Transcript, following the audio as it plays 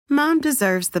Mom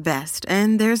deserves the best,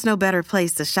 and there's no better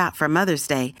place to shop for Mother's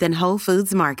Day than Whole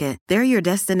Foods Market. They're your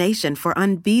destination for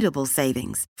unbeatable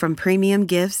savings, from premium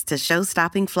gifts to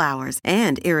show-stopping flowers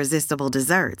and irresistible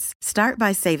desserts. Start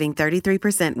by saving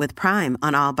 33% with Prime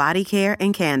on all body care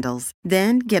and candles.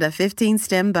 Then get a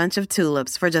 15-stem bunch of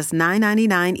tulips for just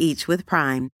 $9.99 each with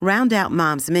Prime. Round out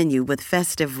Mom's menu with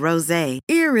festive rosé,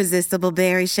 irresistible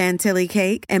berry chantilly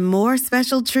cake, and more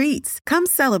special treats. Come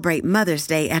celebrate Mother's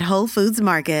Day at Whole Foods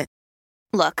Market.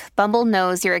 Look, Bumble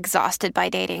knows you're exhausted by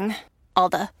dating. All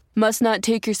the, must not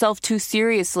take yourself too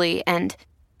seriously, and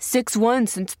 6'1"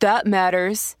 since that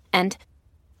matters, and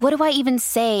what do I even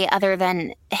say other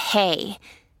than, hey?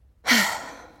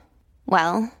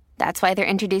 Well, that's why they're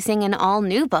introducing an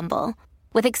all-new Bumble,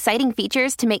 with exciting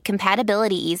features to make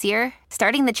compatibility easier,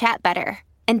 starting the chat better,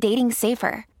 and dating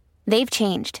safer. They've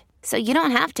changed, so you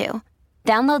don't have to.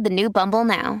 Download the new Bumble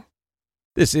now.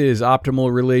 This is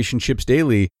Optimal Relationships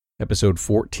Daily, episode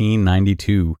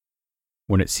 1492.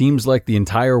 When it seems like the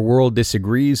entire world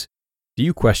disagrees, do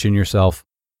you question yourself?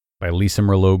 By Lisa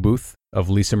Merlot-Booth of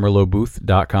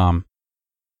lisamerlotbooth.com.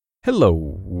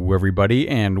 Hello, everybody,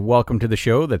 and welcome to the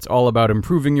show that's all about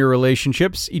improving your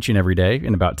relationships each and every day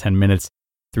in about 10 minutes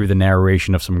through the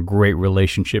narration of some great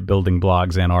relationship-building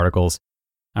blogs and articles.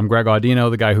 I'm Greg Audino,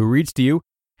 the guy who reads to you.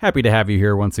 Happy to have you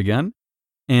here once again.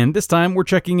 And this time, we're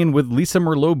checking in with Lisa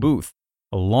Merlot-Booth,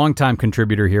 a longtime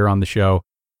contributor here on the show,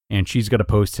 and she's got a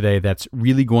post today that's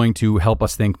really going to help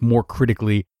us think more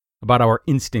critically about our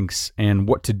instincts and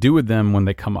what to do with them when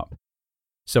they come up.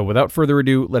 So without further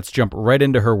ado, let's jump right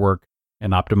into her work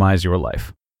and optimize your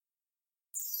life.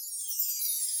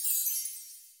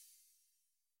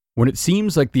 When it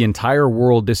seems like the entire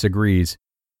world disagrees,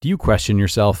 do you question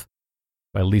yourself?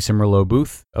 By Lisa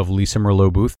Merlot-Booth of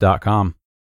lisamerlotbooth.com.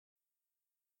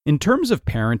 In terms of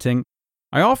parenting,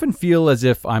 I often feel as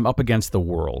if I'm up against the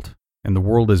world, and the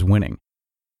world is winning.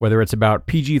 Whether it's about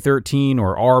PG-13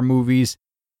 or R movies,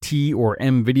 T or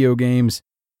M video games,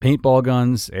 paintball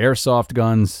guns, airsoft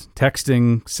guns,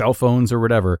 texting, cell phones, or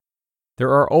whatever, there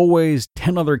are always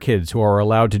 10 other kids who are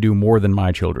allowed to do more than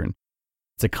my children.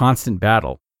 It's a constant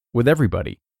battle, with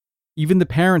everybody. Even the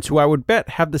parents who I would bet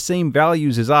have the same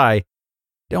values as I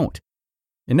don't.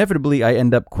 Inevitably, I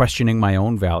end up questioning my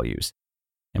own values.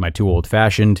 Am I too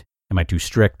old-fashioned? Am I too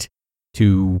strict?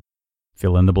 To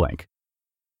fill in the blank.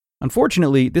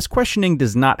 Unfortunately, this questioning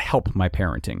does not help my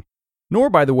parenting, nor,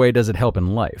 by the way, does it help in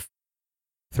life.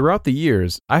 Throughout the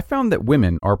years, I found that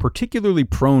women are particularly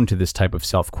prone to this type of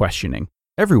self-questioning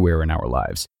everywhere in our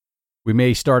lives. We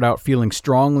may start out feeling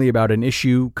strongly about an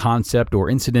issue, concept, or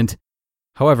incident.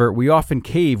 However, we often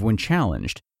cave when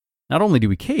challenged. Not only do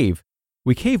we cave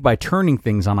by turning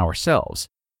things on ourselves.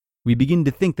 We begin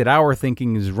to think that our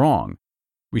thinking is wrong.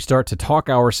 We start to talk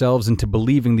ourselves into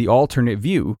believing the alternate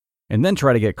view, and then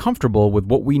try to get comfortable with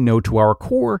what we know to our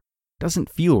core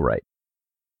doesn't feel right.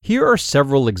 Here are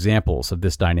several examples of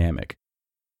this dynamic.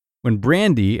 When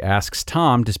Brandy asks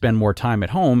Tom to spend more time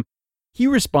at home, he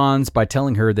responds by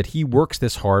telling her that he works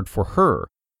this hard for her.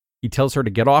 He tells her to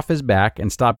get off his back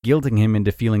and stop guilting him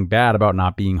into feeling bad about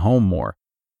not being home more.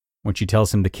 When she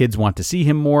tells him the kids want to see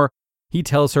him more, he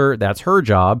tells her that's her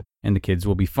job and the kids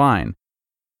will be fine.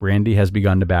 Brandy has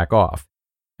begun to back off.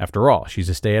 After all, she's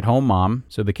a stay-at-home mom,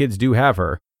 so the kids do have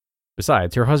her.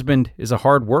 Besides, her husband is a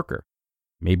hard worker.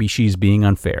 Maybe she's being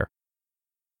unfair.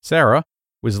 Sarah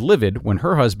was livid when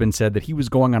her husband said that he was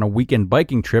going on a weekend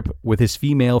biking trip with his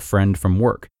female friend from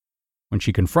work. When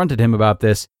she confronted him about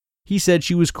this, he said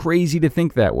she was crazy to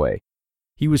think that way.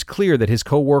 He was clear that his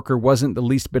coworker wasn't the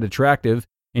least bit attractive,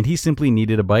 and he simply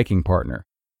needed a biking partner.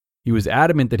 He was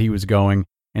adamant that he was going,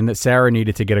 and that Sarah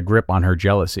needed to get a grip on her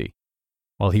jealousy.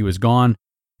 While he was gone,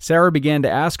 Sarah began to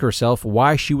ask herself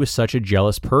why she was such a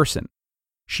jealous person.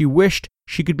 She wished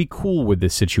she could be cool with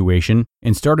this situation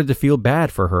and started to feel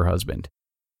bad for her husband.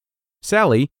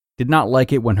 Sally did not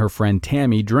like it when her friend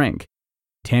Tammy drank.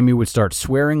 Tammy would start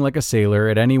swearing like a sailor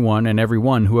at anyone and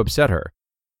everyone who upset her.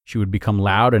 She would become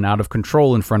loud and out of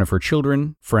control in front of her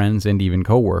children, friends, and even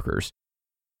coworkers.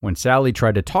 When Sally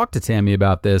tried to talk to Tammy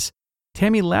about this,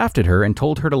 Tammy laughed at her and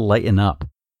told her to lighten up.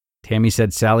 Tammy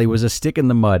said Sally was a stick in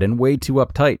the mud and way too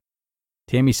uptight.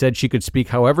 Tammy said she could speak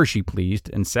however she pleased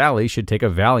and Sally should take a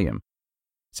Valium.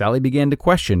 Sally began to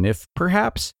question if,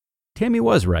 perhaps, Tammy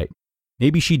was right.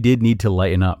 Maybe she did need to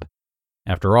lighten up.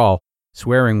 After all,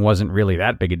 swearing wasn't really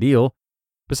that big a deal.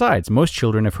 Besides, most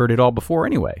children have heard it all before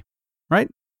anyway, right?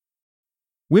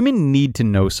 Women need to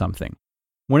know something.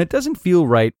 When it doesn't feel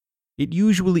right, it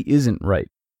usually isn't right.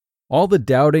 All the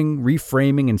doubting,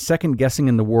 reframing, and second-guessing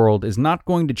in the world is not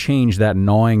going to change that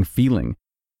gnawing feeling.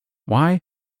 Why?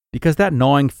 Because that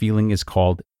gnawing feeling is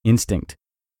called instinct.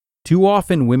 Too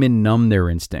often, women numb their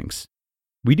instincts.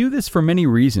 We do this for many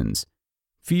reasons.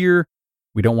 Fear,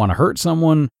 we don't want to hurt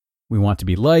someone, we want to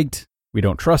be liked, we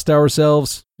don't trust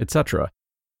ourselves, etc.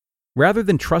 Rather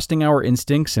than trusting our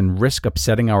instincts and risk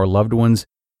upsetting our loved ones,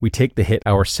 we take the hit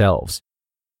ourselves.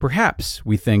 Perhaps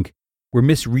we think we're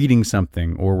misreading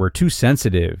something, or we're too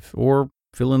sensitive, or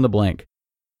fill in the blank.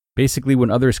 Basically,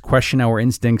 when others question our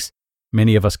instincts,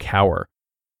 many of us cower.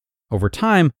 Over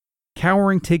time,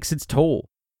 cowering takes its toll.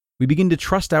 We begin to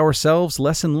trust ourselves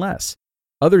less and less.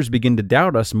 Others begin to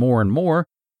doubt us more and more,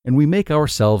 and we make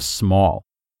ourselves small.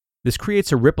 This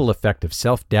creates a ripple effect of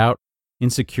self-doubt,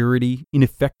 insecurity,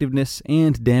 ineffectiveness,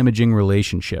 and damaging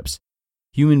relationships.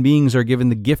 Human beings are given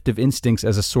the gift of instincts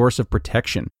as a source of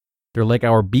protection. They're like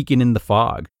our beacon in the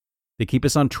fog. They keep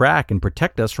us on track and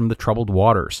protect us from the troubled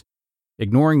waters.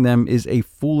 Ignoring them is a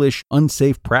foolish,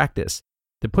 unsafe practice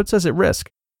that puts us at risk.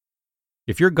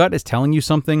 If your gut is telling you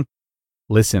something,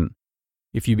 listen.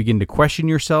 If you begin to question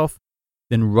yourself,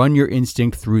 then run your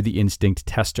instinct through the instinct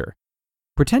tester.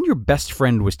 Pretend your best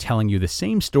friend was telling you the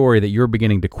same story that you're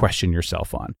beginning to question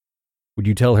yourself on. Would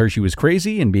you tell her she was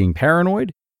crazy and being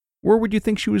paranoid? Or would you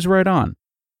think she was right on?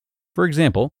 For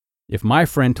example, if my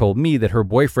friend told me that her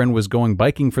boyfriend was going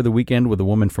biking for the weekend with a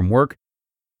woman from work,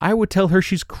 I would tell her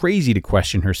she's crazy to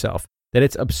question herself, that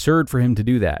it's absurd for him to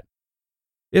do that.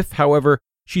 If, however,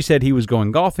 she said he was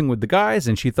going golfing with the guys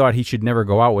and she thought he should never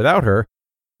go out without her,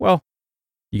 well,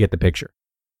 you get the picture.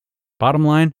 Bottom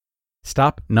line,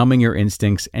 stop numbing your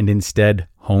instincts and instead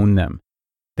hone them.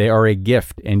 They are a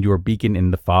gift and your beacon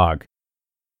in the fog.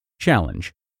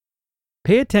 Challenge.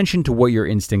 Pay attention to what your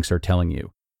instincts are telling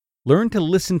you. Learn to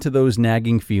listen to those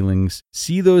nagging feelings,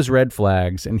 see those red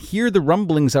flags, and hear the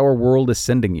rumblings our world is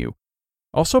sending you.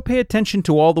 Also pay attention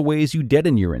to all the ways you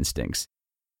deaden your instincts.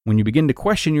 When you begin to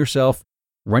question yourself,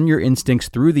 run your instincts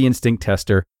through the instinct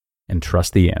tester and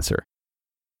trust the answer.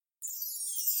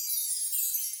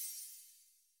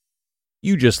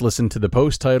 You just listened to the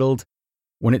post titled,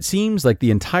 "When It Seems Like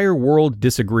the Entire World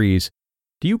Disagrees,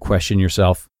 Do You Question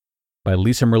Yourself?" by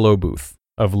Lisa Merlot Booth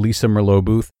of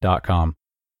lisamerlotbooth.com.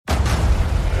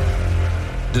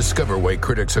 Discover why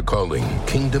critics are calling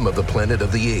Kingdom of the Planet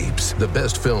of the Apes the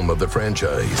best film of the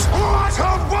franchise. What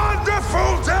a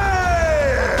wonderful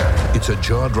day! It's a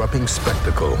jaw-dropping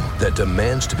spectacle that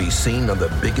demands to be seen on the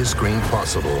biggest screen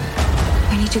possible.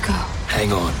 We need to go.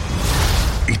 Hang on.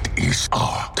 It is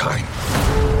our time.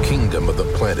 Kingdom of the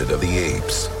Planet of the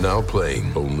Apes. Now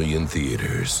playing only in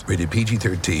theaters. Rated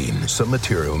PG-13. Some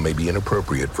material may be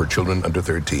inappropriate for children under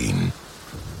 13.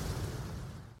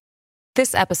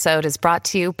 This episode is brought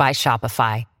to you by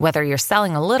Shopify. Whether you're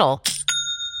selling a little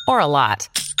or a lot,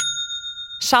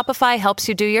 Shopify helps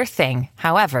you do your thing,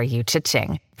 however you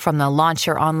cha-ching. From the launch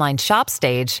your online shop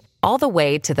stage, all the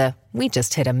way to the we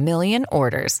just hit 1 million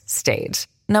orders stage.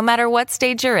 No matter what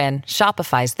stage you're in,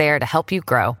 Shopify's there to help you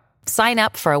grow. Sign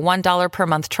up for a $1 per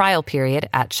month trial period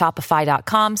at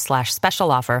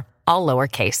shopify.com/special offer, all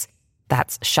lowercase.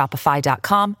 That's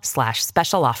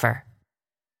shopify.com/special offer.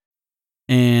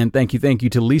 And thank you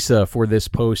to Lisa for this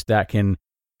post that can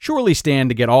surely stand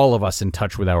to get all of us in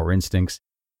touch with our instincts.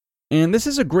 And this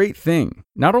is a great thing,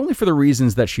 not only for the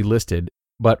reasons that she listed,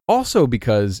 but also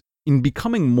because in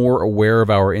becoming more aware of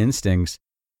our instincts,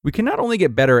 we can not only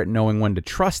get better at knowing when to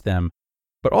trust them,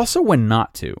 but also when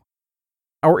not to.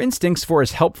 Our instincts, for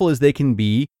as helpful as they can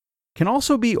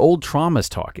also be old traumas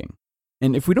talking.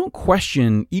 And if we don't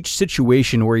question each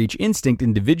situation or each instinct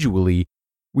individually,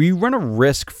 we run a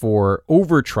risk for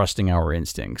over-trusting our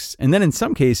instincts, and then in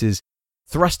some cases,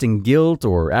 thrusting guilt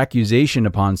or accusation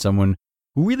upon someone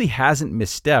who really hasn't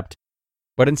misstepped,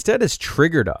 but instead has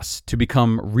triggered us to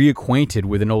become reacquainted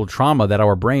with an old trauma that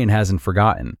our brain hasn't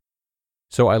forgotten.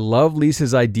 So I love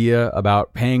Lisa's idea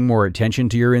about paying more attention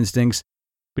to your instincts,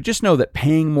 but just know that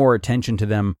paying more attention to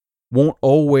them won't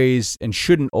always and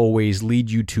shouldn't always lead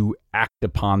you to act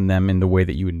upon them in the way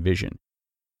that you envision.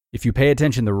 If you pay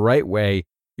attention the right way,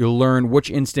 you'll learn which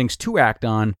instincts to act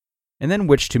on and then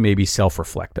which to maybe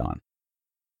self-reflect on.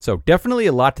 So definitely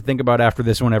a lot to think about after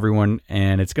this one, everyone,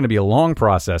 and it's going to be a long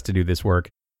process to do this work.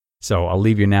 So I'll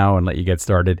leave you now and let you get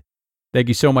started. Thank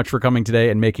you so much for coming today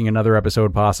and making another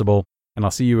episode possible, and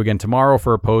I'll see you again tomorrow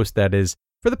for a post that is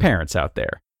for the parents out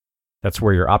there. That's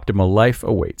where your optimal life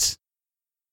awaits.